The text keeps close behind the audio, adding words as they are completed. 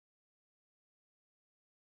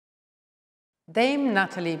Dame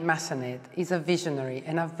Natalie Massenet is a visionary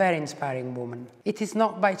and a very inspiring woman. It is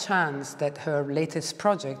not by chance that her latest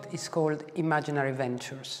project is called Imaginary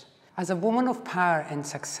Ventures. As a woman of power and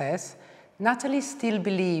success, Natalie still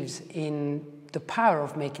believes in the power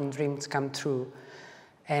of making dreams come true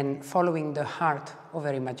and following the heart of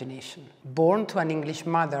her imagination. Born to an English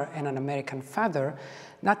mother and an American father,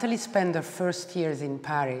 Natalie spent her first years in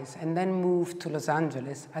Paris and then moved to Los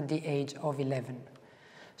Angeles at the age of 11.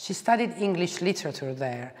 She studied English literature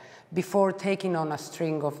there before taking on a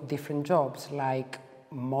string of different jobs like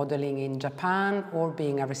modeling in Japan or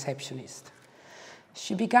being a receptionist.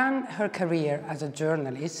 She began her career as a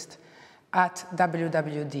journalist at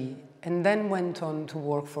WWD and then went on to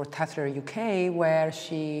work for Tatler UK, where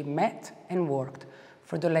she met and worked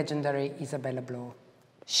for the legendary Isabella Blow.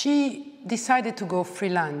 She decided to go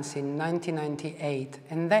freelance in 1998,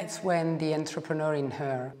 and that's when the entrepreneur in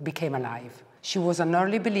her became alive. She was an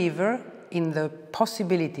early believer in the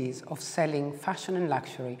possibilities of selling fashion and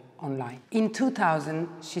luxury online. In 2000,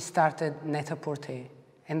 she started Net-a-Porter,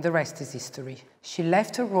 and the rest is history. She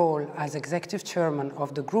left her role as executive chairman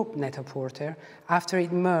of the group Net-a-Porter after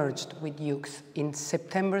it merged with Yoox in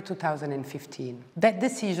September 2015. That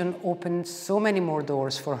decision opened so many more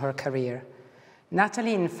doors for her career.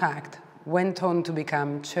 Natalie, in fact, went on to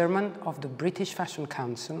become chairman of the British Fashion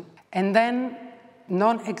Council and then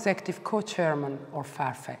non-executive co-chairman of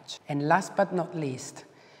Farfetch. And last but not least,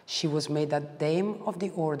 she was made a Dame of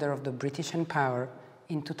the Order of the British Empire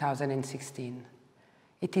in 2016.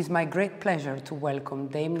 It is my great pleasure to welcome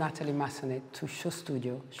Dame Natalie Massenet to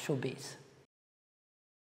SHOWstudio, SHOWbiz.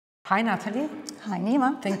 Hi, Natalie. Hi,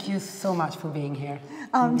 Mimma. Thank you so much for being here.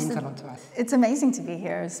 It means a lot to us. It's amazing to be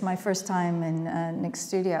here. It's my first time in Nick's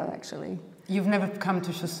studio, actually. You've never come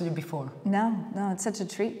to SHOWstudio before? No, it's such a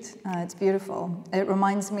treat. It's beautiful. It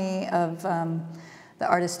reminds me of the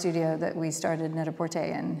artist studio that we started Net-a-Porter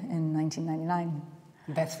in 1999.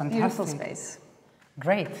 That's fantastic. Beautiful space.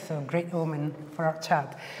 Great, so great omen for our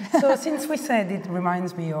chat. So since we said it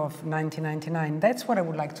reminds me of 1999, that's what I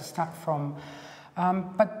would like to start from.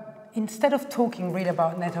 But instead of talking really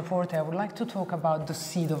about Net-a-Porter, I would like to talk about the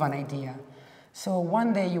seed of an idea. So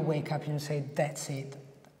one day you wake up and you say, that's it.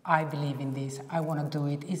 I believe in this, I want to do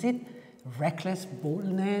it. Is it reckless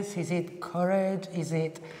boldness? Is it courage? Is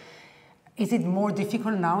it more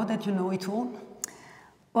difficult now that you know it all?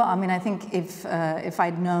 Well, I mean, I think if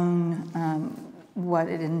I'd known what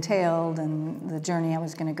it entailed and the journey I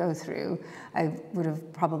was going to go through, I would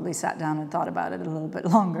have probably sat down and thought about it a little bit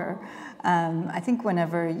longer. I think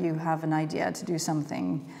whenever you have an idea to do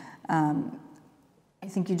something, I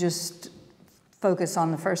think you just focus on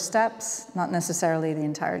the first steps, not necessarily the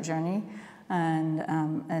entire journey. And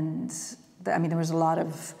I mean, there was a lot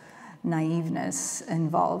of naiveness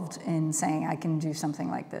involved in saying I can do something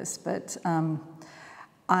like this. But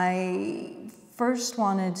I first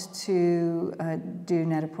wanted to do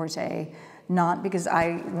Net-a-Porter, not because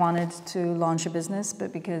I wanted to launch a business,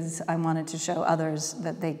 but because I wanted to show others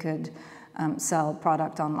that they could sell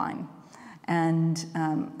product online. And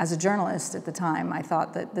as a journalist at the time, I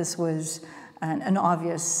thought that this was an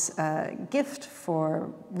obvious gift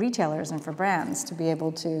for retailers and for brands to be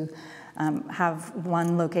able to have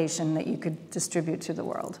one location that you could distribute to the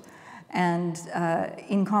world. And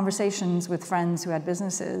in conversations with friends who had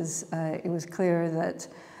businesses, it was clear that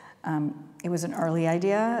it was an early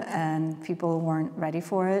idea and people weren't ready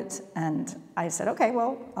for it. And I said, okay,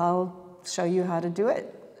 well, I'll show you how to do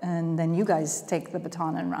it. And then you guys take the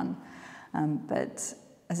baton and run. But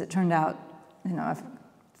as it turned out, you know, I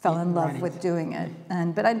fell in love with doing it.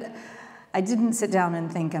 But I didn't sit down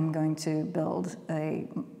and think I'm going to build a,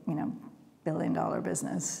 billion-dollar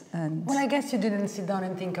business. Well, I guess you didn't sit down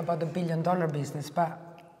and think about the billion-dollar business,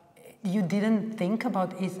 but you didn't think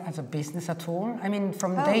about it as a business at all? I mean,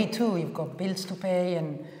 from day two, you've got bills to pay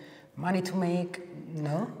and money to make,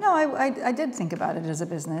 no? No, I did think about it as a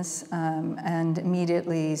business and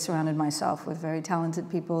immediately surrounded myself with very talented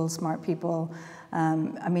people, smart people.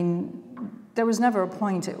 I mean, there was never a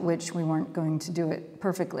point at which we weren't going to do it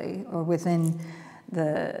perfectly or within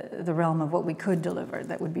the realm of what we could deliver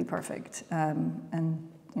that would be perfect. And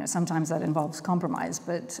sometimes that involves compromise,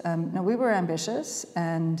 but no, we were ambitious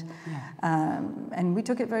and we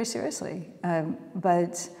took it very seriously.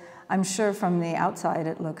 But I'm sure from the outside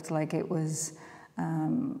it looked like it was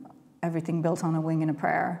everything built on a wing and a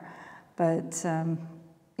prayer. But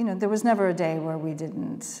there was never a day where we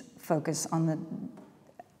didn't focus on the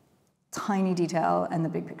tiny detail and the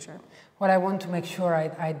big picture. Well, I want to make sure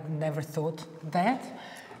I'd never thought that,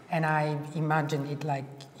 and I imagined it like,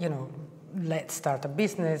 let's start a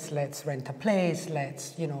business, let's rent a place,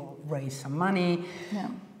 let's, raise some money. Yeah.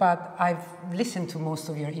 But I've listened to most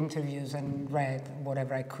of your interviews and read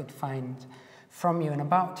whatever I could find from you and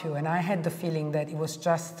about you, and I had the feeling that it was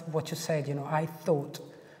just what you said, I thought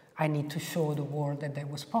I need to show the world that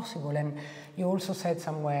was possible. And you also said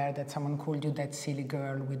somewhere that someone called you that silly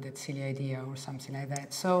girl with that silly idea or something like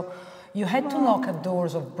that. So you had to knock at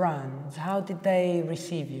doors of brands. How did they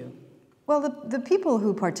receive you? Well, the people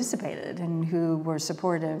who participated and who were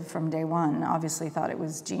supportive from day one obviously thought it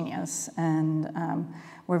was genius, and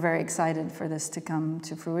were very excited for this to come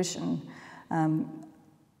to fruition.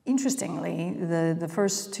 Interestingly, the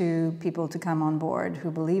first two people to come on board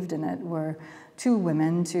who believed in it were two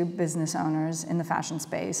women, two business owners in the fashion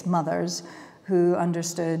space, mothers, who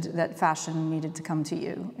understood that fashion needed to come to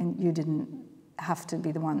you, and you didn't have to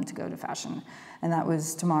be the one to go to fashion. And that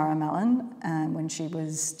was Tamara Mellon, when she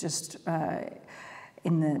was just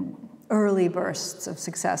in the early bursts of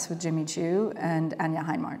success with Jimmy Choo, and Anya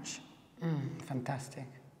Heinmarch. Fantastic.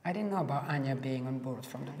 I didn't know about Anya being on board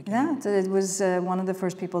from the beginning. Yeah, it was one of the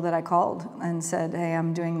first people that I called and said, hey,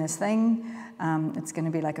 I'm doing this thing. It's going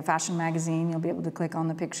to be like a fashion magazine. You'll be able to click on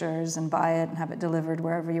the pictures and buy it and have it delivered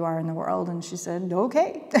wherever you are in the world. And she said,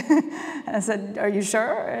 okay. And I said, are you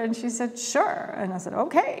sure? And she said, sure. And I said,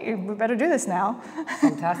 okay, we better do this now.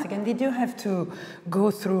 Fantastic. And did you have to go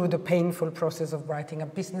through the painful process of writing a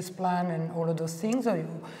business plan and all of those things, or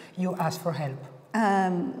you asked for help?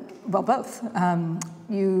 Well, both.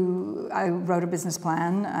 I wrote a business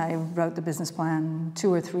plan. I wrote the business plan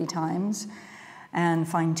 2 or 3 times and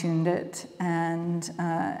fine-tuned it, and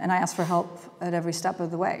I asked for help at every step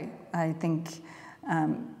of the way. I think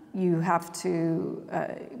you have to,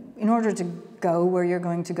 in order to go where you're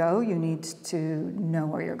going to go, you need to know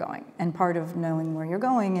where you're going. And part of knowing where you're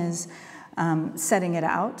going is setting it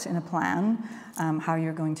out in a plan, how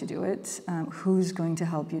you're going to do it, who's going to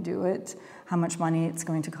help you do it, how much money it's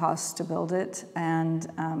going to cost to build it,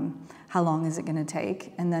 and how long is it going to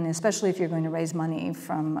take. And then especially if you're going to raise money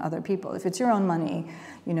from other people. If it's your own money,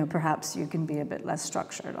 perhaps you can be a bit less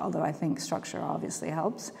structured, although I think structure obviously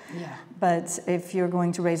helps. Yeah. But if you're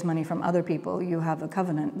going to raise money from other people, you have a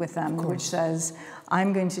covenant with them which says,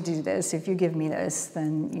 I'm going to do this. If you give me this,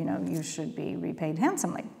 then you should be repaid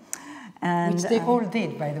handsomely. And, which they all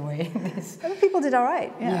did, by the way. People did all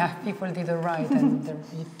right. Yeah, people did all right. And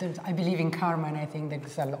I believe in karma, and I think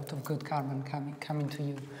there's a lot of good karma coming to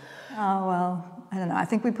you. Oh, well, I don't know. I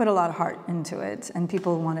think we put a lot of heart into it, and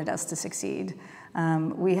people wanted us to succeed.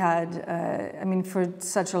 We had, for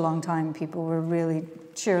such a long time, people were really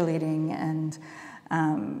cheerleading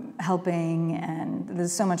and helping, and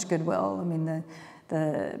there's so much goodwill.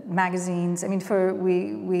 The magazines,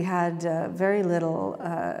 we had very little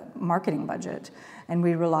marketing budget, and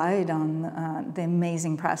we relied on the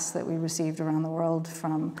amazing press that we received around the world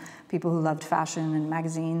from people who loved fashion and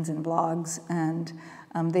magazines and blogs, and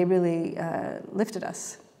they really lifted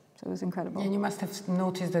us. So it was incredible. And you must have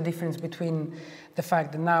noticed the difference between the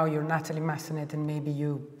fact that now you're Natalie Massenet and maybe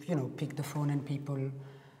you pick the phone and people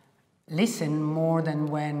listen more than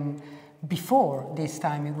when before this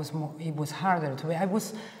time it was harder to. I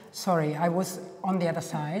was on the other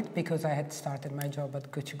side because I had started my job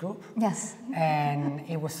at Gucci Group. Yes. And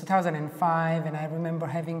it was 2005, and I remember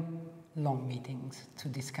having long meetings to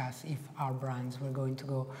discuss if our brands were going to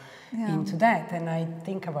go into that. And I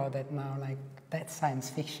think about that now, like that's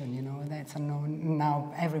science fiction, that's unknown.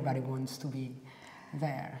 Now everybody wants to be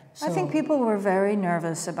there. So, I think people were very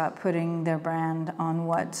nervous about putting their brand on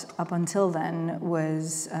what up until then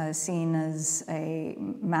was seen as a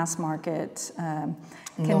mass market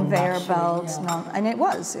conveyor belt, and it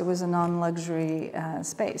was a non-luxury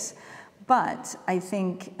space. But I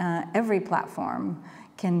think every platform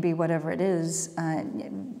can be whatever it is,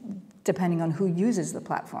 depending on who uses the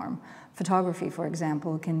platform. Photography, for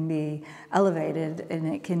example, can be elevated and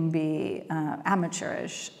it can be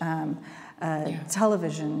amateurish.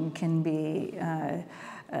 Television can be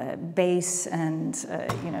base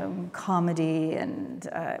and comedy, and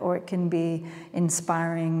or it can be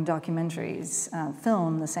inspiring documentaries.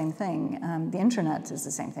 Film, the same thing. The internet is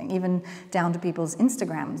the same thing. Even down to people's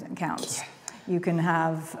Instagram accounts, you can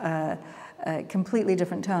have completely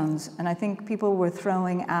different tones. And I think people were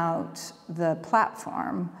throwing out the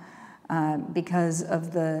platform because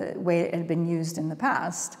of the way it had been used in the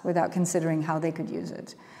past, without considering how they could use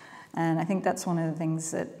it. And I think that's one of the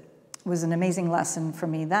things that was an amazing lesson for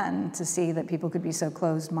me then, to see that people could be so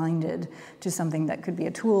closed-minded to something that could be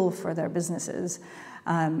a tool for their businesses.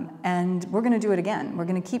 And we're going to do it again. We're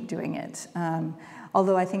going to keep doing it.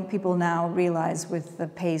 Although I think people now realize, with the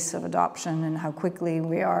pace of adoption and how quickly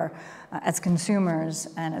we are, as consumers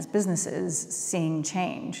and as businesses, seeing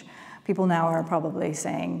change, people now are probably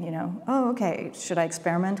saying, you know, oh, okay, should I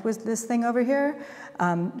experiment with this thing over here?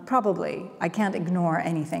 Probably. I can't ignore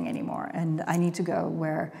anything anymore, and I need to go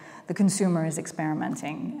where the consumer is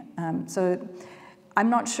experimenting. So I'm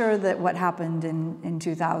not sure that what happened in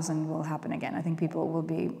 2000 will happen again. I think people will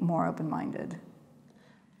be more open-minded.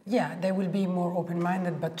 Yeah, they will be more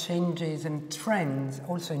open-minded, but changes and trends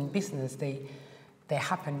also in business, they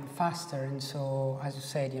happen faster. And so, as you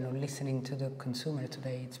said, you know, listening to the consumer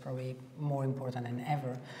today, it's probably more important than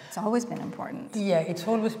ever. It's always been important. Yeah, it's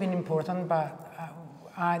always been important, but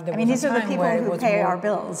these are the people who pay our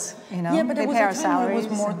bills, you know? Yeah, but they there was pay a our time salaries. where it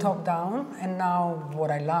was more top-down, and now what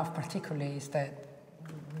I love particularly is that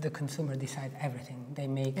the consumer decide everything. They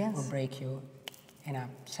make or break you in a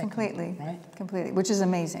second. Completely, right? Completely, which is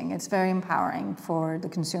amazing. It's very empowering for the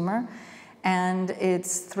consumer, and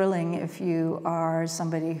it's thrilling if you are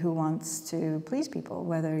somebody who wants to please people,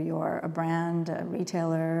 whether you're a brand, a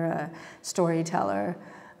retailer, a storyteller.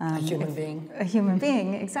 A human being. A human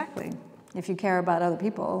being, exactly. If you care about other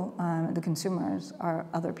people, the consumers are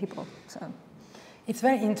other people. So. It's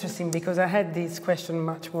very interesting because I had this question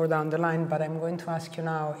much more down the line, but I'm going to ask you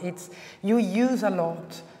now. You use a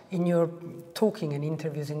lot in your talking and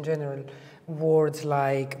interviews in general words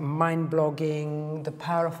like mind-blogging, the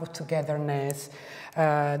power of togetherness,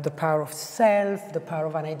 the power of self, the power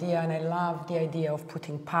of an idea, and I love the idea of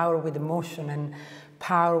putting power with emotion and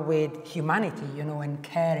power with humanity, you know, and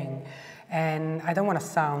caring. And I don't want to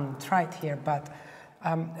sound trite here, but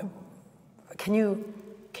can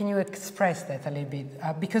you express that a little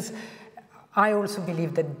bit? Because I also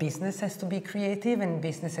believe that business has to be creative and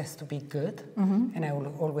business has to be good. And I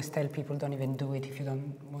will always tell people, don't even do it if you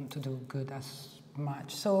don't want to do good as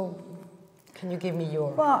much. So can you give me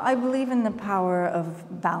your... Well, I believe in the power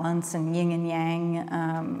of balance and yin and yang.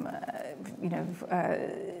 You know,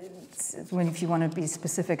 if you want to be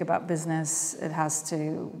specific about business, it has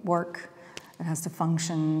to work. It has to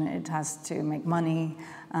function, it has to make money,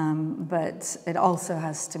 but it also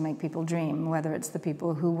has to make people dream, whether it's the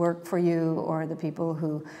people who work for you or the people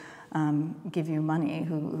who give you money,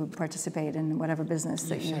 who participate in whatever business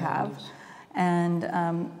that you have. And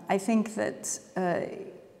I think that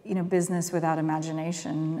you know, business without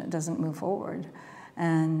imagination doesn't move forward.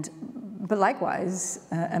 But likewise,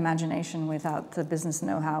 imagination without the business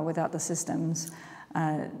know-how, without the systems,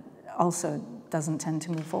 also doesn't tend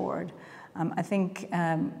to move forward. I think,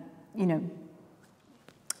 you know,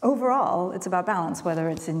 overall, it's about balance, whether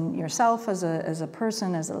it's in yourself as a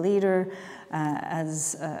person, as a leader,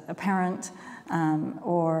 as a parent,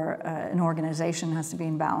 or an organization has to be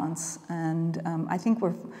in balance. And I think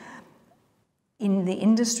we're, in the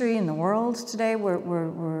industry, in the world today,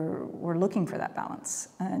 we're looking for that balance.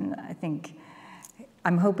 And I think,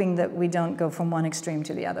 I'm hoping that we don't go from one extreme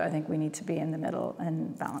to the other. I think we need to be in the middle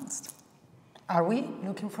and balanced. Are we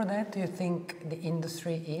looking for that? Do you think the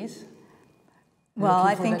industry is? Well,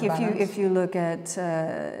 I think if you look at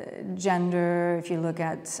gender, if you look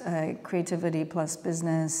at creativity plus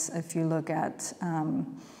business, if you look at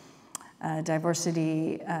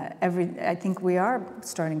diversity, I think we are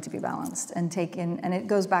starting to be balanced and and it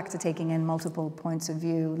goes back to taking in multiple points of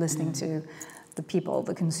view, listening to the people,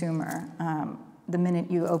 the consumer. The minute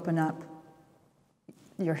you open up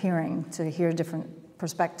your hearing to hear different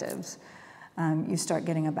perspectives, you start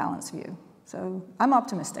getting a balanced view. So I'm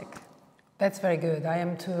optimistic. That's very good. I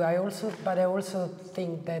am too. But I also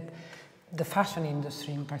think that the fashion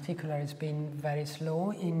industry in particular has been very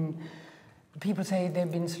slow in, people say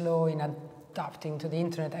they've been slow in adapting to the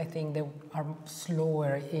internet. I think they are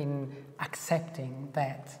slower in accepting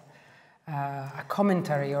that a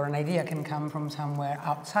commentary or an idea can come from somewhere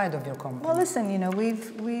outside of your company. Well, listen, you know,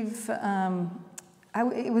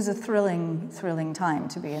 it was a thrilling time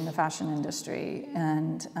to be in the fashion industry,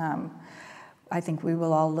 and I think we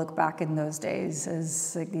will all look back in those days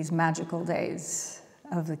as like these magical days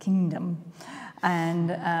of the kingdom.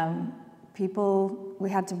 And we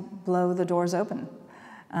had to blow the doors open.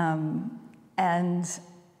 And,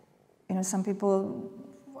 you know, some people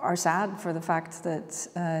are sad for the fact that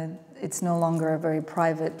it's no longer a very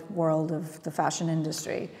private world of the fashion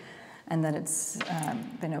industry, and that it's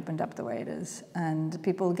been opened up the way it is. And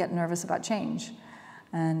people get nervous about change.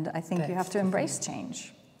 And I think you have to embrace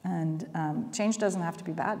change. And change doesn't have to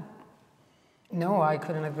be bad. No, I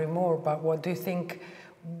couldn't agree more. But what do you think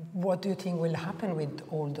what do you think will happen with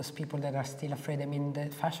all those people that are still afraid? I mean, the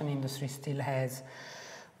fashion industry still has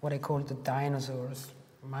what I call the dinosaurs,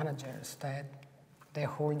 managers, that they're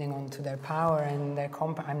holding on to their power and their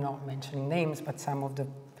I'm not mentioning names, but some of the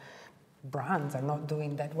brands are not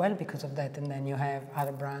doing that well because of that. And then you have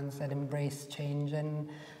other brands that embrace change, and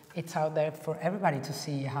it's out there for everybody to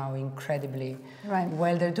see how incredibly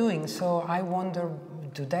well they're doing. So I wonder,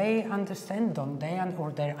 do they understand, don't they,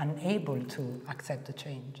 or they're unable to accept the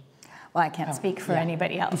change? Well, I can't speak for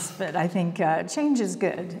anybody else, but I think change is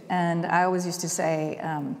good. And I always used to say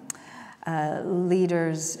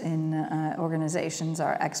leaders in organizations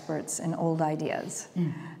are experts in old ideas.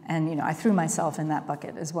 And, you know, I threw myself in that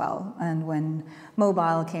bucket as well. And when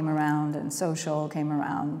mobile came around and social came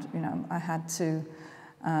around, you know, I had to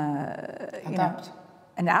adapt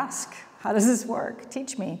and ask, how does this work?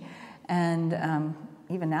 Teach me. And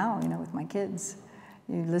even now, you know, with my kids,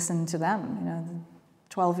 you listen to them, you know, the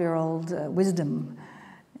 12-year-old wisdom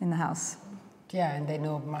in the house. Yeah, and they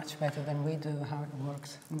know much better than we do how it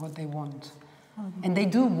works and what they want. And they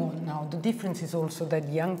do want now. The difference is also that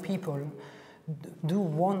young people do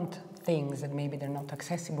want things that maybe they're not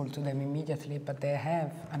accessible to them immediately, but they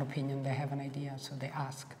have an opinion, they have an idea, so they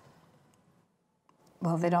ask.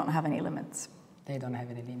 Well, they don't have any limits. They don't have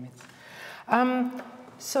any limits.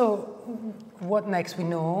 So what next? We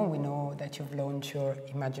know that you've launched your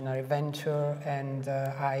imaginary venture, and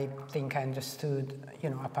I think I understood,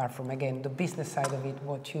 you know, apart from, again, the business side of it,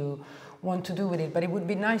 what you want to do with it. But it would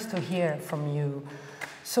be nice to hear from you.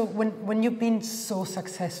 So when you've been so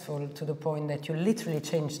successful to the point that you literally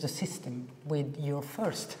changed the system with your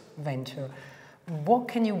first venture, what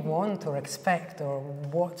can you want or expect, or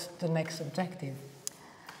what's the next objective?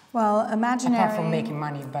 Well, imaginary... Apart from making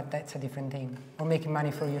money, but that's a different thing. Or making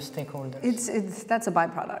money for your stakeholders. That's a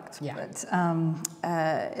byproduct. Yeah. But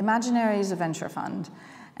Imaginary is a venture fund,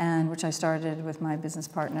 and which I started with my business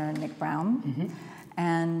partner, Nick Brown.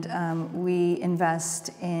 And we invest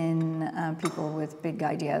in people with big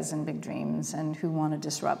ideas and big dreams and who want to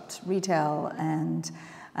disrupt retail and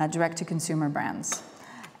direct-to-consumer brands.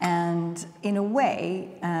 And in a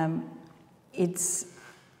way,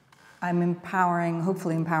 I'm empowering,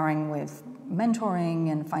 hopefully empowering with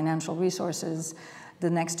mentoring and financial resources, the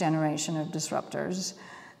next generation of disruptors,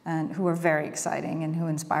 and who are very exciting and who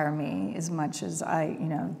inspire me as much as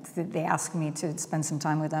they ask me to spend some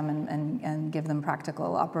time with them and give them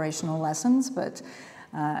practical operational lessons. But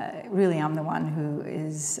really, I'm the one who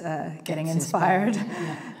is getting inspired.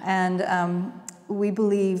 Yeah. And we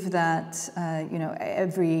believe that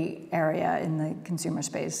every area in the consumer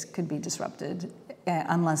space could be disrupted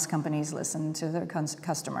unless companies listen to their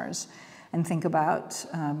customers and think about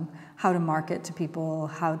how to market to people,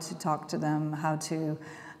 how to talk to them, how to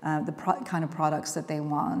kind of products that they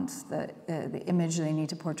want, the image they need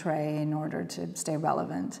to portray in order to stay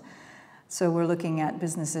relevant. So we're looking at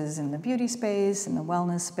businesses in the beauty space, in the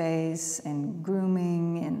wellness space, in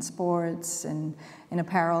grooming, in sports, in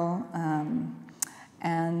apparel,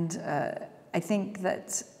 and I think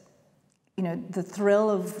that the thrill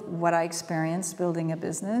of what I experienced building a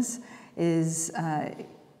business is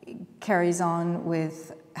carries on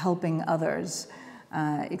with helping others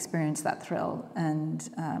experience that thrill and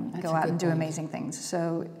go out and do amazing things.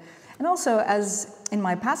 So, and also, as in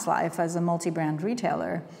my past life as a multi-brand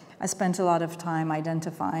retailer, I spent a lot of time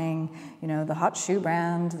identifying, the hot shoe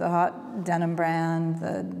brand, the hot denim brand,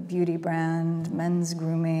 the beauty brand, men's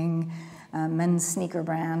grooming, men's sneaker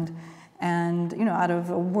brand, and out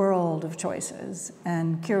of a world of choices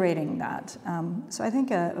and curating that. So I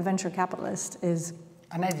think a venture capitalist is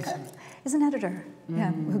an editor. Is an editor,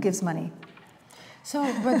 yeah, who gives money. So,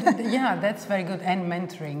 but yeah, that's very good, and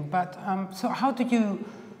mentoring. But so how do you?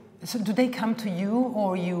 So do they come to you,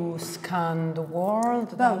 or you scan the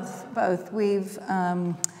world? Both.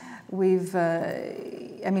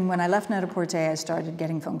 I mean, when I left Net-a-Porter, I started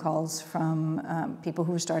getting phone calls from people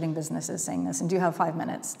who were starting businesses saying, listen, do you have 5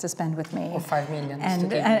 minutes to spend with me? Or 5 million.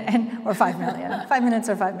 Or 5 million. 5 minutes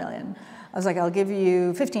or 5 million. I was like, I'll give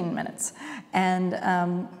you 15 minutes. And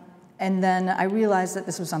then I realized that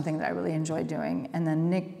this was something that I really enjoyed doing. And then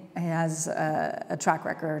Nick has a track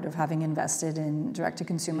record of having invested in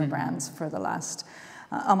direct-to-consumer brands for the last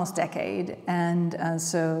almost decade. And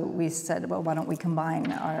so we said, well, why don't we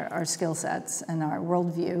combine our skill sets and our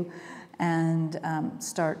worldview and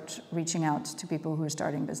start reaching out to people who are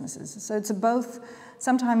starting businesses. So it's both.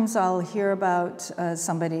 Sometimes I'll hear about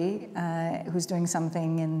somebody who's doing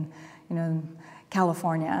something in,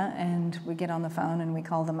 California, and we get on the phone and we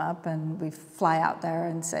call them up and we fly out there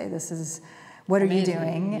and say, this is, what are you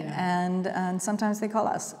doing? Yeah. And sometimes they call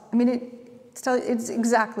us. I mean, it's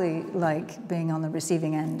exactly like being on the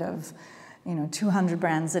receiving end of, 200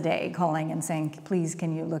 brands a day calling and saying, please,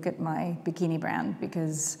 can you look at my bikini brand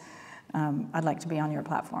because I'd like to be on your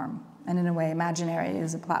platform. And in a way, Imaginary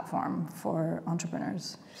is a platform for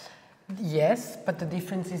entrepreneurs. Yes, but the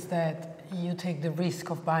difference is that you take the risk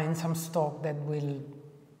of buying some stock that will,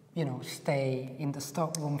 stay in the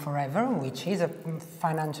stock room forever, which is a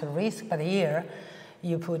financial risk. But here,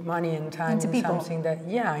 you put money and time into something that,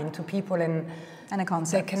 into people and a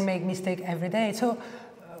concept that can make mistake every day. So,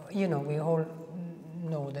 we all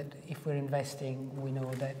know that if we're investing, we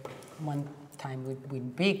know that one time we win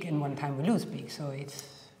big and one time we lose big. So it's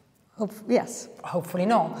yes. Hopefully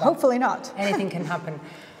not. Hopefully not. Anything can happen.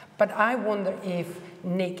 But I wonder if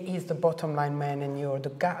Nick is the bottom line man and you're the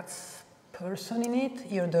guts person in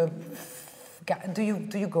it. You're the do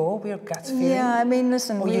you go with your guts feeling? Yeah, I mean,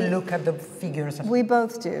 listen. Or you look at the figures. We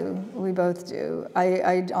both do. We both do.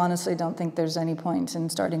 I honestly don't think there's any point in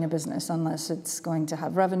starting a business unless it's going to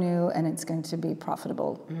have revenue and it's going to be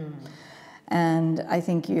profitable. Mm. And I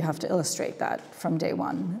think you have to illustrate that from day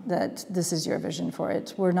one, that this is your vision for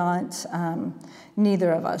it. We're not,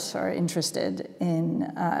 neither of us are interested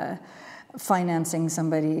in financing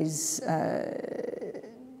somebody's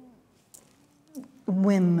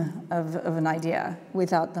whim of an idea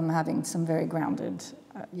without them having some very grounded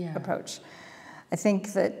approach. I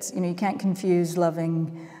think that you can't confuse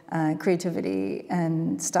loving creativity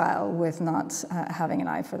and style with not having an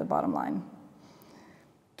eye for the bottom line.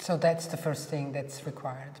 So that's the first thing that's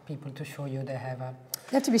required, people to show you they have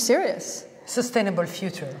You have to be serious. Sustainable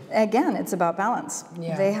future. Again, it's about balance.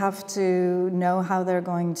 Yeah. They have to know how they're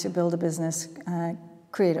going to build a business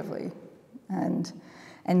creatively. And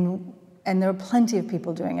there are plenty of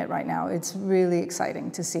people doing it right now. It's really exciting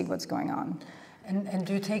to see what's going on. And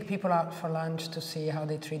do you take people out for lunch to see how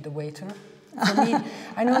they treat the waiter? For me,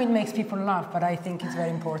 I know it makes people laugh, but I think it's very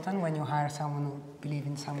important when you hire someone or believe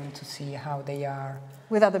in someone to see how they are.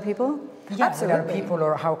 With other people? Yeah, absolutely. With other people,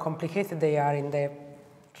 or how complicated they are in their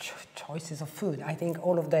choices of food. I think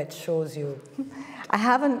all of that shows you. I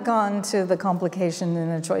haven't gone to the complication in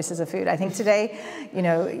the choices of food. I think today,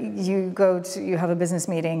 you have a business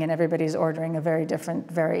meeting and everybody's ordering a very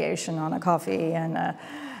different variation on a coffee and a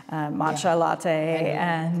matcha latte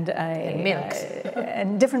and milks.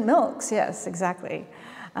 And different milks, yes, exactly.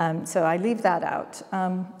 So I leave that out.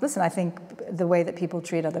 Listen, I think the way that people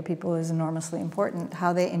treat other people is enormously important.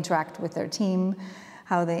 How they interact with their team,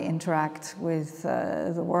 how they interact with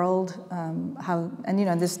the world,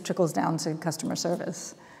 this trickles down to customer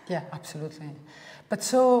service. Yeah, absolutely. But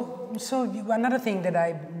so another thing that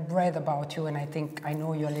I read about you, and I think I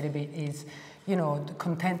know you a little bit, is the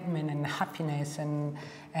contentment and happiness and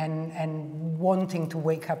wanting to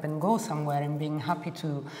wake up and go somewhere and being happy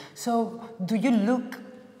to. So do you look?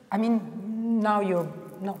 I mean, now you're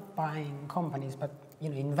not buying companies, but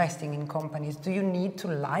investing in companies. Do you need to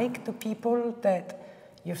like the people that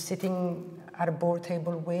you're sitting at a board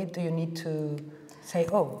table with? Do you need to say,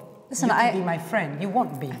 oh, listen, you can be my friend? You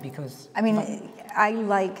won't be because... I mean, I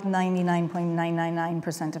like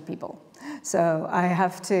 99.999% of people. So I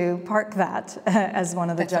have to park that as one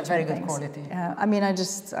of the judgment things. That's a very good quality. I mean,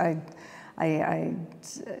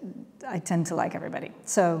 I tend to like everybody.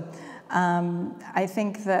 So I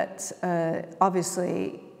think that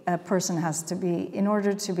obviously a person has to be, in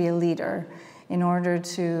order to be a leader, in order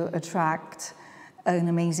to attract an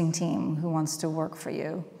amazing team who wants to work for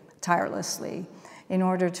you tirelessly, in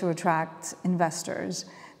order to attract investors,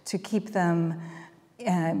 to keep them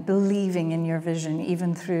believing in your vision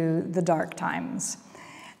even through the dark times.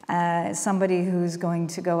 Somebody who's going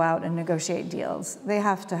to go out and negotiate deals, they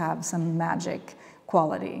have to have some magic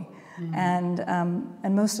quality. Mm-hmm.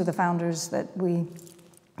 And most of the founders that we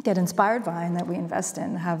get inspired by and that we invest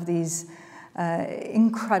in have these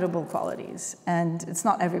incredible qualities. And it's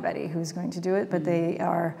not everybody who's going to do it, but they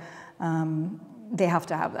have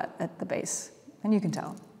to have that at the base. And you can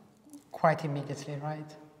tell. Quite immediately,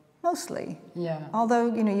 right? Mostly. Yeah.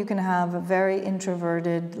 Although, you can have a very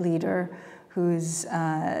introverted leader who's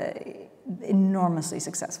enormously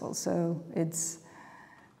successful. So it's...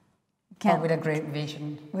 with a great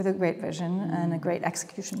vision. With a great vision and a great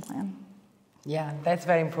execution plan. Yeah, that's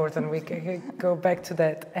very important. We can go back to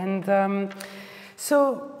that. And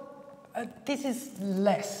this is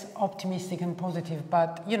less optimistic and positive,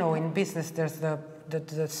 but, in business there's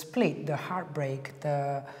the split, the heartbreak,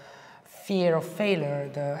 the fear of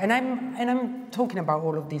failure. And I'm talking about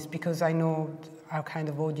all of this because I know our kind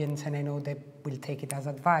of audience and I know they will take it as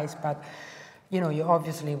advice, but you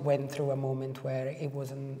obviously went through a moment where it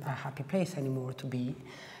wasn't a happy place anymore to be.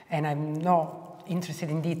 And I'm not not interested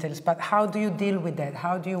in details, but how do you deal with that?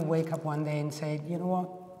 How do you wake up one day and say, you know what,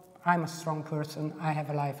 I'm a strong person, I have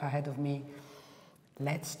a life ahead of me,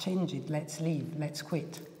 let's change it, let's leave, let's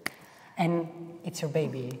quit. And it's your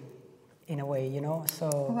baby, in a way, you know,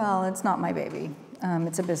 so... Well, it's not my baby.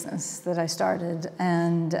 It's a business that I started.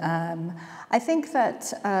 And I think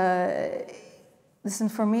that, listen,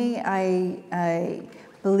 for me, I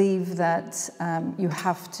believe that you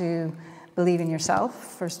have to believe in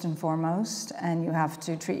yourself, first and foremost, and you have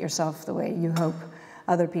to treat yourself the way you hope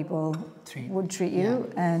other people would treat you,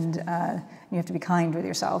 and you have to be kind with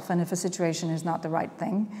yourself. And if a situation is not the right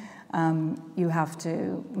thing, you have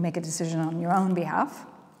to make a decision on your own behalf.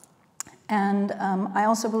 And I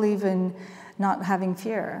also believe in not having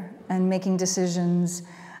fear and making decisions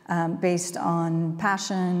based on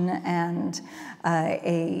passion and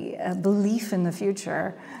a belief in the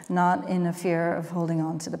future, not in a fear of holding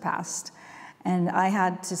on to the past. And I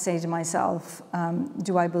had to say to myself,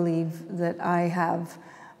 do I believe that I have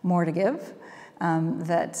more to give,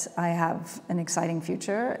 that I have an exciting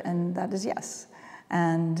future? And that is yes.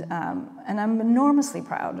 And I'm enormously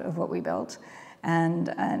proud of what we built.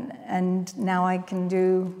 And now I can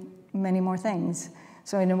do many more things.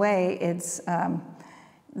 So in a way, it's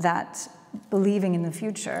that believing in the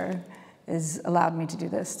future has allowed me to do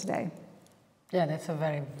this today. Yeah, that's a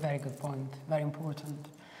very, very good point, very important.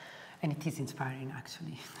 And it is inspiring,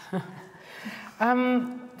 actually.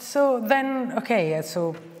 So then, okay,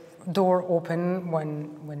 so door open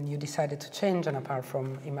when you decided to change, and apart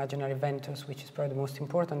from Imaginary Ventures, which is probably the most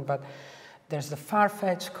important, but there's the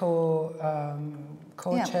Farfetch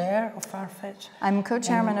co-chair of Farfetch. I'm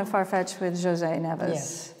co-chairman of Farfetch with José Neves.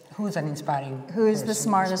 Yes, who's an inspiring Who is the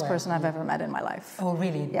smartest person I've ever met in my life. Oh,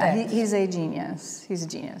 really? Yeah, he's a genius. He's a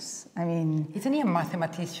genius. I mean... Isn't he a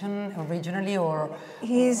mathematician originally, or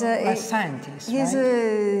he's a scientist, he's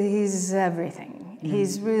right? He's everything.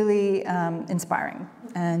 He's really inspiring.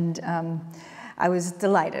 And I was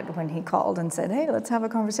delighted when he called and said, hey, let's have a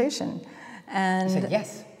conversation. And you said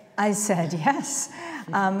yes. I said yes.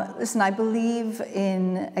 Listen, I believe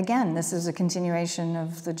in, again, this is a continuation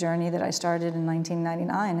of the journey that I started in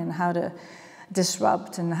 1999, and how to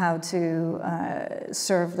disrupt and how to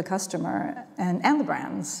serve the customer and the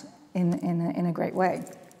brands in a great way.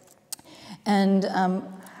 And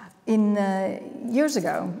years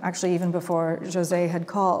ago, actually even before José had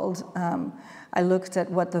called, I looked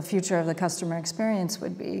at what the future of the customer experience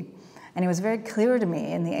would be. And it was very clear to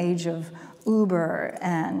me in the age of Uber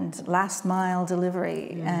and last mile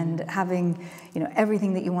delivery and having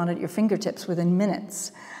everything that you want at your fingertips within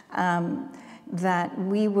minutes, that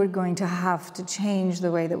we were going to have to change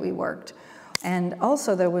the way that we worked. And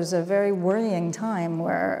also there was a very worrying time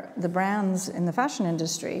where the brands in the fashion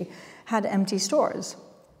industry had empty stores.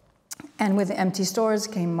 And with the empty stores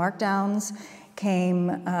came markdowns,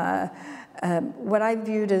 came what I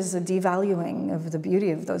viewed as a devaluing of the beauty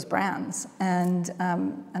of those brands. And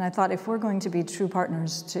I thought, if we're going to be true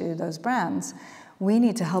partners to those brands, we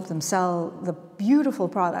need to help them sell the beautiful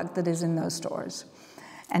product that is in those stores.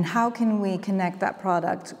 And how can we connect that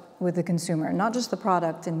product with the consumer? Not just the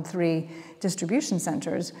product in 3 distribution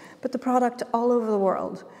centers, but the product all over the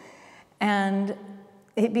world. And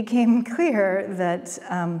it became clear that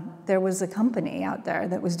there was a company out there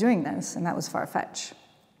that was doing this, and that was Farfetch.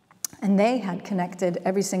 And they had connected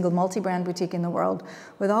every single multi-brand boutique in the world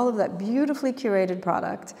with all of that beautifully curated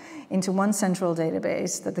product into one central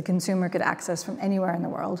database that the consumer could access from anywhere in the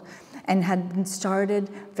world, and had started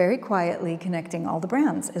very quietly connecting all the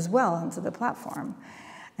brands as well onto the platform.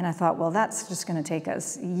 And I thought, well, that's just going to take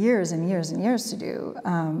us years and years and years to do.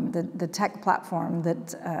 The tech platform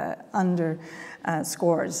that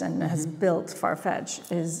underscores and has built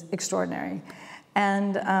Farfetch is extraordinary.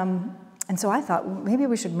 And so I thought, well, maybe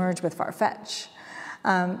we should merge with Farfetch.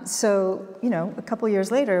 So, a couple years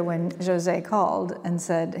later, when José called and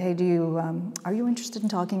said, hey, are you interested in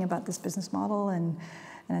talking about this business model? And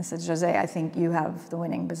I said, José, I think you have the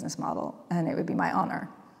winning business model, and it would be my honor.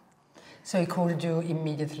 So he called you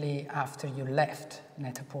immediately after you left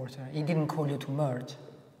Net-a-Porter. He didn't call you to merge.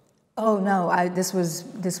 Oh no, this was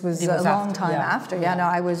a long time after. Yeah, no,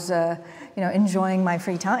 I was enjoying my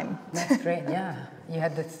free time. That's great. Yeah, you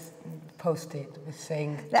had this Post-it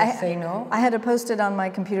saying, just say no? I had to post it on my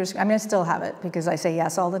computer screen. I mean, I still have it because I say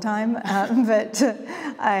yes all the time, but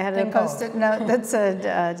I had to post it note that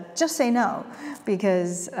said, just say no.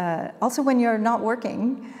 Because also when you're not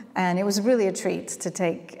working, and it was really a treat to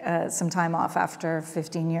take some time off after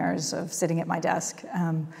 15 years of sitting at my desk,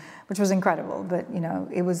 which was incredible, but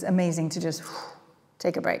it was amazing to just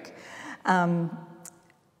take a break.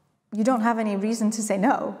 you don't have any reason to say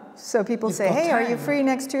no. So people say, hey, are you free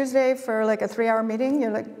next Tuesday for like a 3-hour meeting?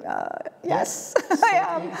 You're like, yes, I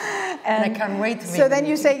am. And I can't wait to So then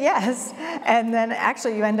you say yes. And then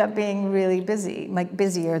actually you end up being really busy, like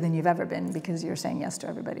busier than you've ever been because you're saying yes to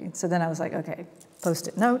everybody. So then I was like, okay,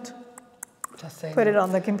 post-it note, just say put it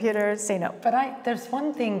on the computer, say no. But there's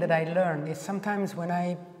one thing that I learned is sometimes when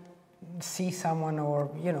I see someone or,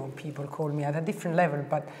 you know, people call me at a different level,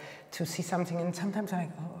 but to see something and sometimes I'm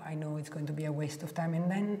like, oh, I know it's going to be a waste of time. And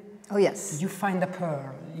then you find a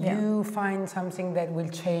pearl. You find something that will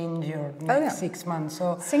change your next 6 months.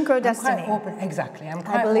 So synchrodestiny. I'm quite open. Exactly.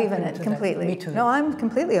 I believe in it completely. Me too. No, I'm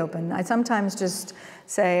completely open. I sometimes just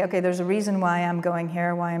say, okay, there's a reason why I'm going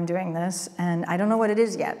here, why I'm doing this, and I don't know what it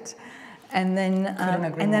is yet. And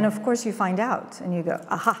then of course you find out and you go,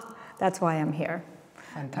 aha, that's why I'm here.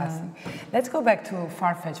 Fantastic. Let's go back to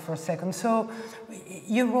Farfetch for a second. So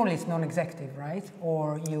your role is non-executive, right?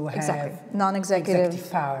 Or you have non-executive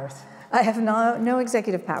executive powers? I have no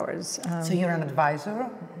executive powers. So you're an advisor?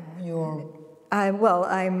 Well,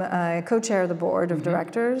 I'm a co-chair of the board of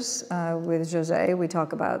directors with Jose. We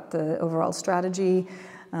talk about the overall strategy,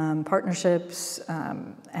 partnerships,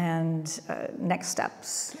 and next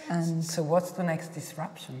steps. And so what's the next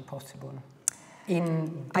disruption possible?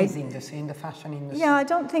 In this industry, in the fashion industry? Yeah, I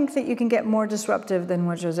don't think that you can get more disruptive than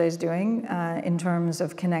what Jose is doing in terms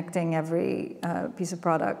of connecting every piece of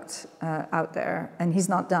product out there. And he's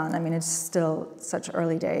not done. I mean, it's still such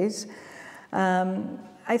early days.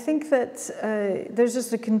 I think that there's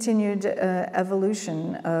just a continued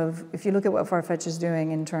evolution of, if you look at what Farfetch is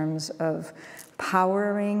doing in terms of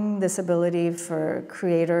powering this ability for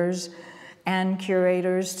creators and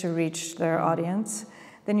curators to reach their audience,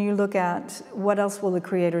 then you look at what else will the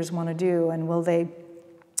creators want to do, and will they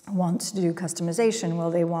want to do customization?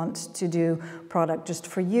 Will they want to do product just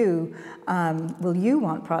for you? Will you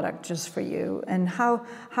want product just for you? And how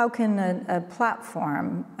can a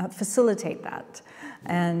platform facilitate that?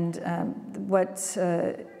 And what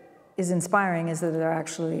is inspiring is that there are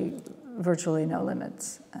actually virtually no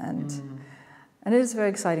limits, and it is very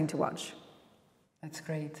exciting to watch. That's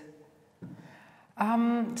great.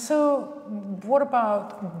 So what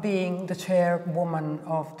about being the chairwoman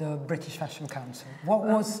of the British Fashion Council? What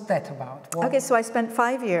was that about? Okay, so I spent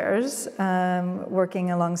 5 years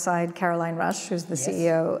working alongside Caroline Rush, who's the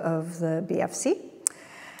CEO of the BFC.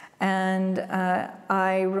 And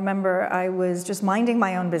I remember I was just minding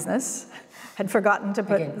my own business, had forgotten to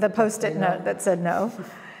put the post-it note that said no.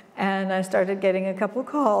 And I started getting a couple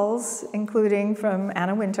calls, including from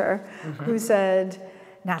Anna Winter, who said,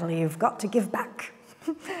 Natalie, you've got to give back.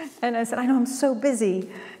 And I said, I know, I'm so busy.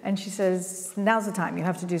 And she says, now's the time, you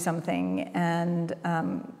have to do something. And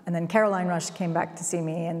then Caroline Rush came back to see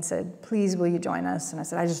me and said, please, will you join us? And I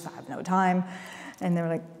said, I just have no time. And they were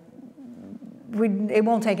like, it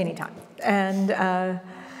won't take any time.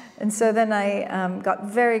 And so then I got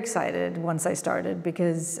very excited once I started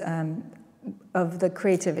because of the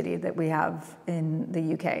creativity that we have in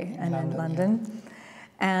the UK and in London. Yeah.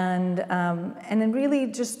 And then really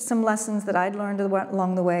just some lessons that I'd learned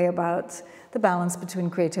along the way about the balance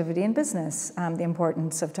between creativity and business, the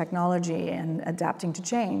importance of technology and adapting to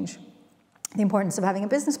change, the importance of having a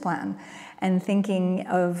business plan and thinking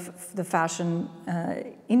of the fashion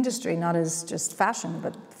industry not as just fashion,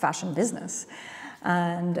 but fashion business,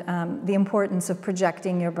 and the importance of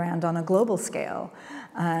projecting your brand on a global scale,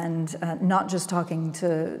 and not just talking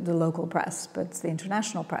to the local press, but the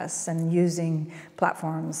international press, and using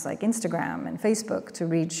platforms like Instagram and Facebook to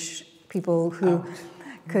reach people who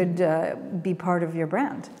could be part of your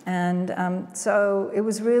brand. And so it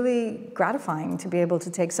was really gratifying to be able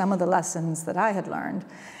to take some of the lessons that I had learned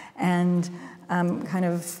and kind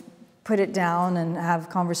of put it down and have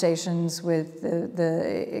conversations with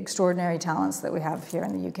the extraordinary talents that we have here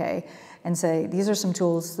in the UK and say, these are some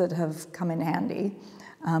tools that have come in handy.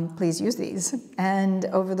 Please use these. And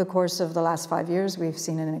over the course of the last 5 years, we've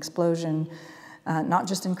seen an explosion, not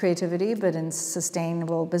just in creativity, but in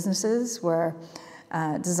sustainable businesses where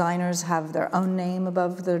designers have their own name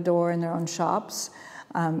above their door in their own shops.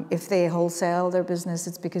 If they wholesale their business,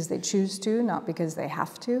 it's because they choose to, not because they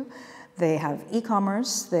have to. They have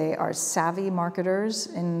e-commerce. They are savvy marketers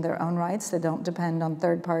in their own rights. They don't depend on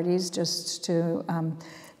third parties just to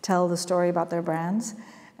tell the story about their brands.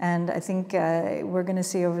 And I think we're going to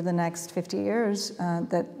see over the next 50 years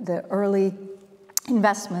that the early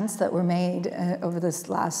investments that were made over this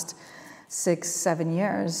last 6-7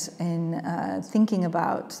 years in thinking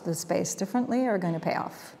about the space differently are going to pay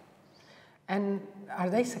off. And are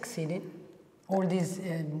they succeeding? All these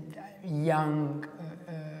young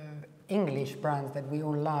English brands that we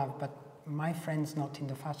all love, but my friends not in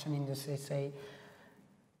the fashion industry say,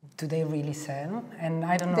 do they really sell? And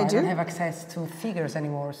I don't know, I don't have access to figures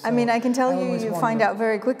anymore. So I mean, I can tell you find out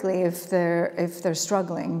very quickly if they're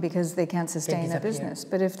struggling because they can't sustain a business.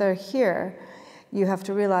 But if they're here, you have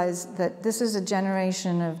to realize that this is a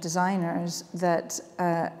generation of designers that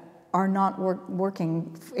are not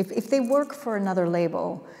working. If they work for another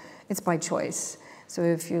label, it's by choice. So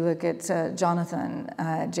if you look at Jonathan,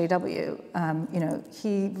 JW, you know,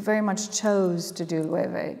 he very much chose to do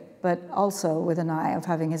Loewe, but also with an eye of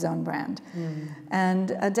having his own brand.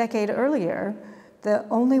 And a decade earlier, the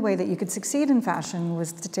only way that you could succeed in fashion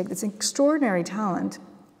was to take this extraordinary talent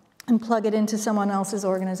and plug it into someone else's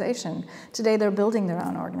organization. Today, they're building their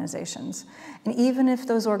own organizations. And even if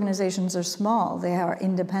those organizations are small, they are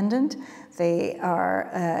independent, they are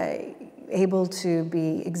able to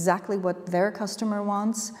be exactly what their customer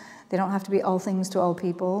wants. They don't have to be all things to all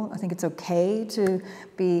people. I think it's okay to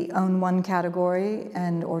own one category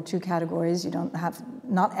or two categories. You don't have,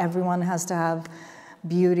 not everyone has to have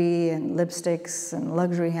beauty and lipsticks and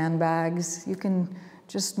luxury handbags. You can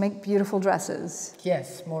just make beautiful dresses.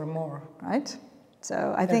 Yes, more and more. Right?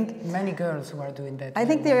 So I think many girls who are doing that. I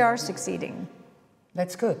think they are succeeding.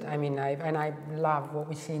 That's good. I mean, I love what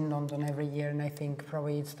we see in London every year, and I think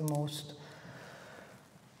probably it's the most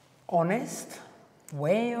honest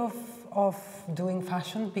way of doing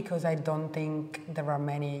fashion, because I don't think there are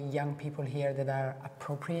many young people here that are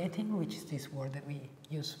appropriating, which is this word that we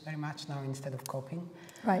use very much now instead of copying.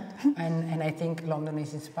 Right. And I think London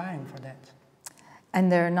is inspiring for that. And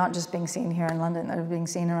they're not just being seen here in London, they're being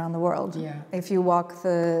seen around the world. Yeah. If you walk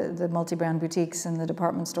the multi-brand boutiques and the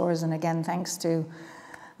department stores, and again, thanks to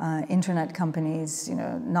internet companies, you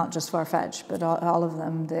know, not just Farfetch, but all of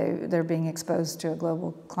them, they're being exposed to a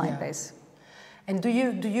global client base. And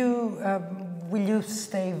will you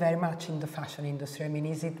stay very much in the fashion industry? I mean,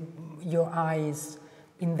 is it your eyes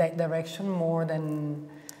in that direction more than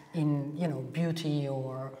in, you know, beauty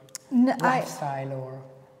or lifestyle or?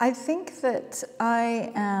 I think that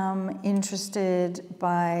I am interested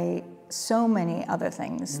by so many other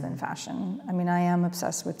things than fashion. I mean, I am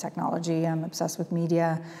obsessed with technology, I'm obsessed with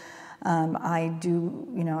media. I do,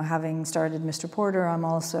 you know, having started Mr. Porter, I'm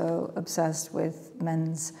also obsessed with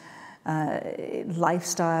men's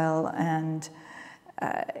lifestyle, and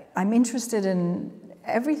I'm interested in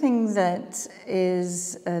everything that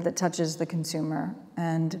that touches the consumer,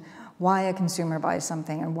 and why a consumer buys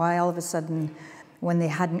something, and why all of a sudden, when they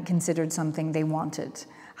hadn't considered something, they want it.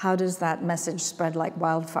 How does that message spread like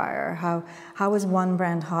wildfire? How is one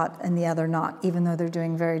brand hot and the other not, even though they're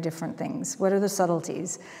doing very different things? What are the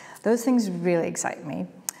subtleties? Those things really excite me.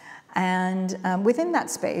 And within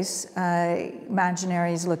that space,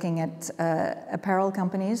 Imaginary is looking at apparel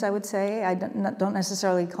companies, I would say. I don't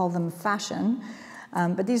necessarily call them fashion,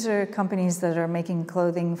 but these are companies that are making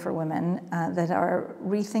clothing for women that are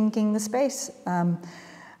rethinking the space.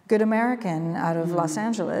 Good American out of Los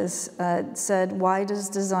Angeles said, why does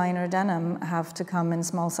designer denim have to come in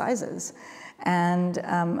small sizes? And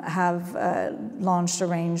have launched a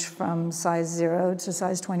range from size 0 to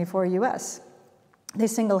size 24 US. They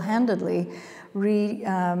single-handedly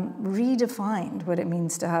redefined what it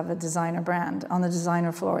means to have a designer brand. On the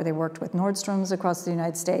designer floor, they worked with Nordstrom's across the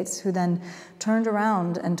United States, who then turned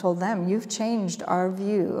around and told them, you've changed our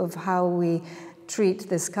view of how we treat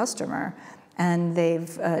this customer. And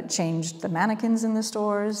they've changed the mannequins in the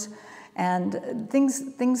stores and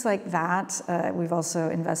things like that. We've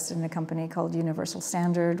also invested in a company called Universal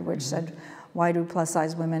Standard, which said, why do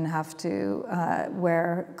plus-size women have to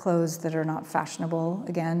wear clothes that are not fashionable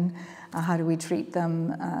again? How do we treat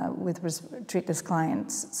them, treat this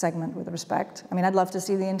client segment with respect? I mean, I'd love to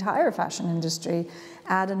see the entire fashion industry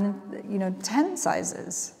add 10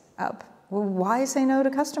 sizes up. Well, why say no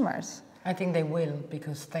to customers? I think they will,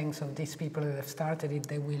 because thanks to these people that have started it,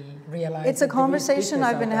 they will realize. It's a conversation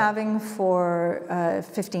I've been having for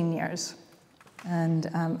 15 years, and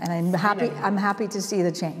I'm happy to see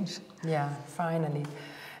the change. Yeah, finally.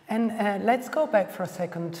 And let's go back for a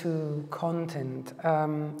second to content.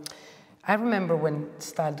 I remember when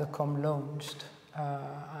Style.com launched,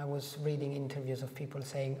 I was reading interviews of people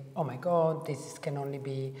saying, oh my God, this can only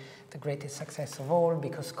be the greatest success of all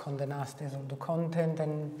because Condé Nast is all the content,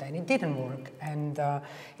 and then it didn't work. And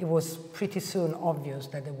it was pretty soon obvious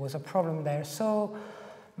that there was a problem there. So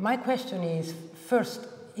my question is, first,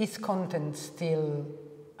 is content still,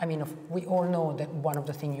 I mean, we all know that one of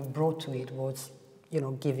the things you brought to it was,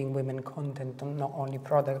 giving women content, not only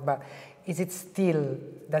product, but does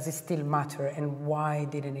it still matter, and why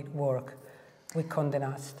didn't it work with Condé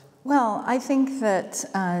Nast? Well, I think that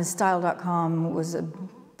Style.com was a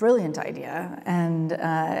brilliant idea, and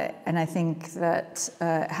I think that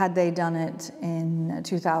had they done it in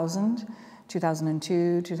 2000,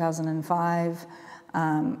 2002, 2005,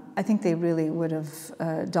 I think they really would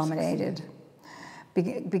have dominated.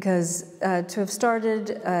 Because to have started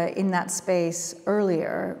in that space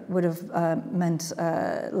earlier would have meant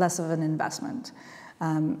less of an investment.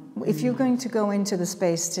 If you're going to go into the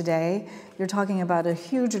space today, you're talking about a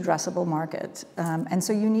huge addressable market. And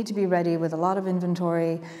so you need to be ready with a lot of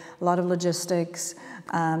inventory, a lot of logistics.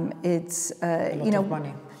 It's, you know,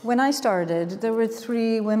 money. When I started, there were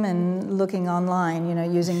 3 women looking online, you know,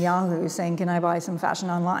 using Yahoo, saying, can I buy some fashion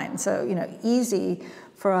online? So, you know, easy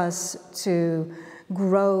for us to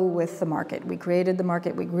grow with the market. We created the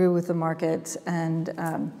market, we grew with the market, and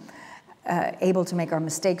able to make our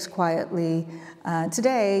mistakes quietly.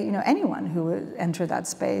 Today, you know, anyone who would enter that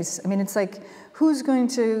space, I mean, it's like, who's going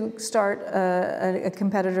to start a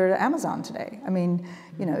competitor to Amazon today? I mean,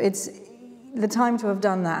 you know, it's the time to have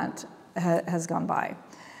done that has gone by.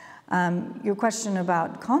 Your question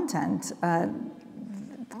about content,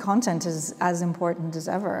 content is as important as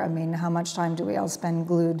ever. I mean, how much time do we all spend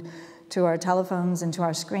glued to our telephones and to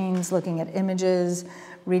our screens, looking at images,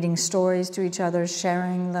 reading stories to each other,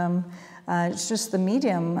 sharing them? It's just the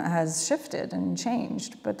medium has shifted and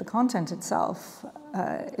changed, but the content itself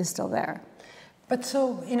is still there. But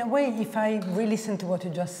so, in a way, if I re-listen to what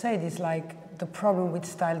you just said, it's like the problem with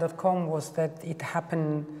Style.com was that it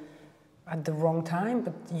happened at the wrong time,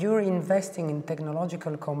 but you're investing in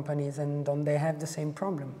technological companies and don't they have the same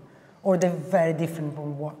problem? Or they're very different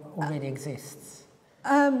from what already exists?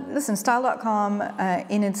 Listen, Style.com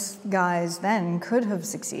in its guise then could have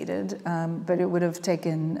succeeded, but it would have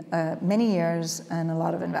taken many years and a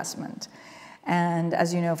lot of investment. And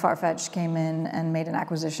as you know, Farfetch came in and made an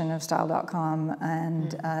acquisition of Style.com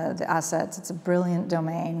and the assets. It's a brilliant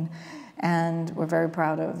domain, and we're very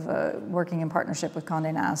proud of working in partnership with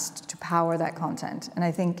Condé Nast to power that content. And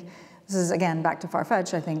I think this is, again, back to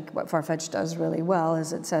Farfetch. I think what Farfetch does really well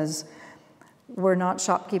is it says, we're not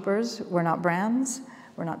shopkeepers, we're not brands,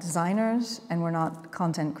 we're not designers, and we're not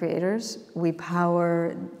content creators. We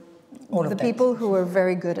power the people who are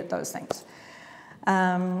very good at those things.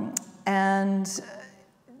 And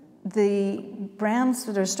the brands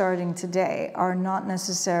that are starting today are not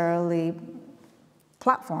necessarily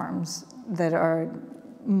platforms that are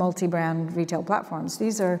multi-brand retail platforms.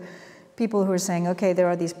 These are people who are saying, okay, there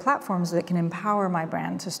are these platforms that can empower my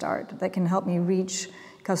brand to start, that can help me reach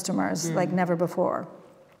customers like never before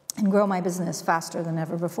and grow my business faster than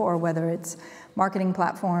ever before, whether it's marketing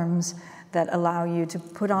platforms that allow you to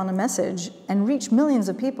put on a message and reach millions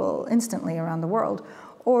of people instantly around the world,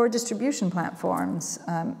 or distribution platforms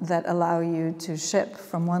that allow you to ship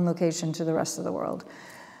from one location to the rest of the world.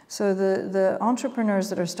 So the entrepreneurs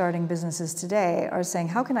that are starting businesses today are saying,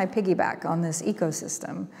 how can I piggyback on this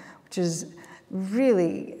ecosystem, which is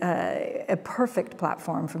really a perfect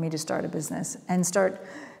platform for me to start a business, and start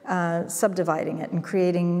subdividing it and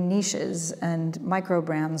creating niches and micro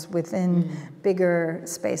brands within bigger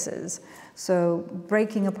spaces. So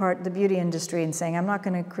breaking apart the beauty industry and saying, I'm not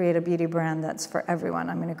going to create a beauty brand that's for everyone.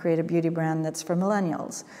 I'm going to create a beauty brand that's for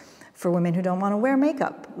millennials, for women who don't want to wear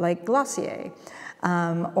makeup, like Glossier.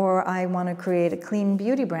 Or I want to create a clean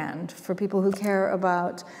beauty brand for people who care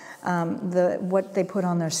about what they put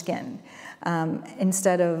on their skin.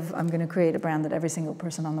 Instead of, I'm going to create a brand that every single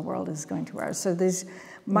person on the world is going to wear. So these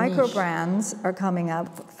micro brands are coming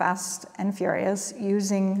up fast and furious,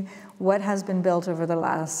 using what has been built over the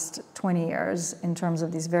last 20 years in terms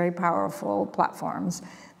of these very powerful platforms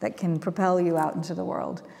that can propel you out into the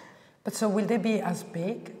world. But so will they be as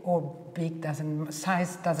big, or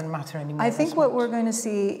size doesn't matter anymore? I think what we're going to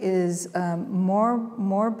see is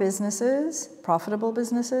more businesses, profitable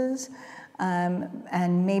businesses,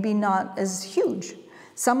 and maybe not as huge.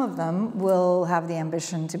 Some of them will have the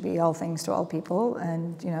ambition to be all things to all people,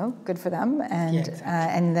 and you know, good for them. And yeah, exactly.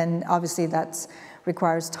 And then obviously that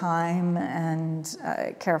requires time and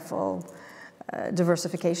careful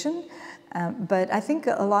diversification. But I think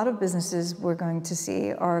a lot of businesses we're going to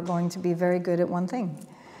see are going to be very good at one thing.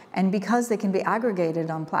 And because they can be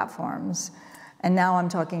aggregated on platforms, and now I'm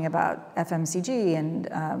talking about FMCG and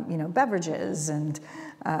you know, beverages and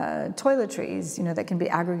toiletries, you know, that can be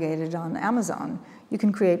aggregated on Amazon. You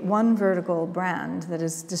can create one vertical brand that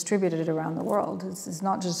is distributed around the world. It's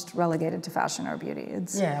not just relegated to fashion or beauty.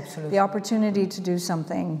 It's the opportunity to do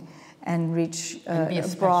something and reach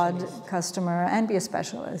a broad customer and be a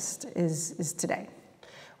specialist is today.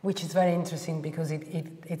 Which is very interesting because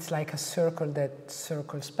it's like a circle that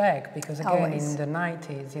circles back. Because again, Always. in the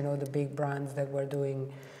 90s, you know, the big brands that were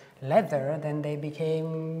doing leather, then they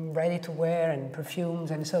became ready to wear and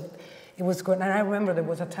perfumes, and so it was good. And I remember there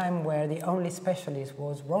was a time where the only specialist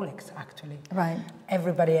was Rolex, actually. Right.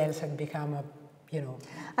 Everybody else had become a, you know,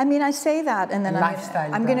 I mean, I say that, and then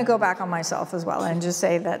I'm going to go back on myself as well and just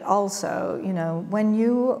say that also, you know, when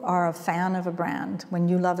you are a fan of a brand, when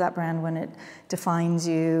you love that brand, when it defines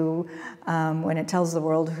you, when it tells the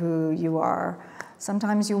world who you are,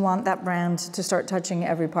 sometimes you want that brand to start touching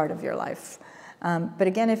every part of your life. But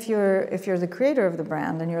again, if you're the creator of the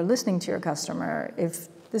brand and you're listening to your customer, if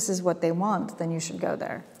this is what they want, then you should go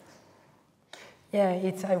there.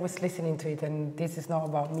 Yeah, I was listening to it, and this is not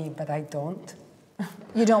about me, but I don't.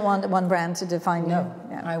 You don't want one brand to define you? No,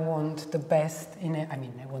 yeah. I want the best I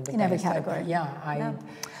want the best. In every category. Yeah.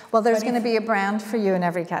 Well, there's going to be a brand for you in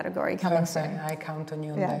every category coming soon. I count on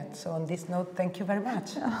you on that. So on this note, thank you very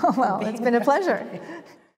much. Oh, well, it's been a pleasure.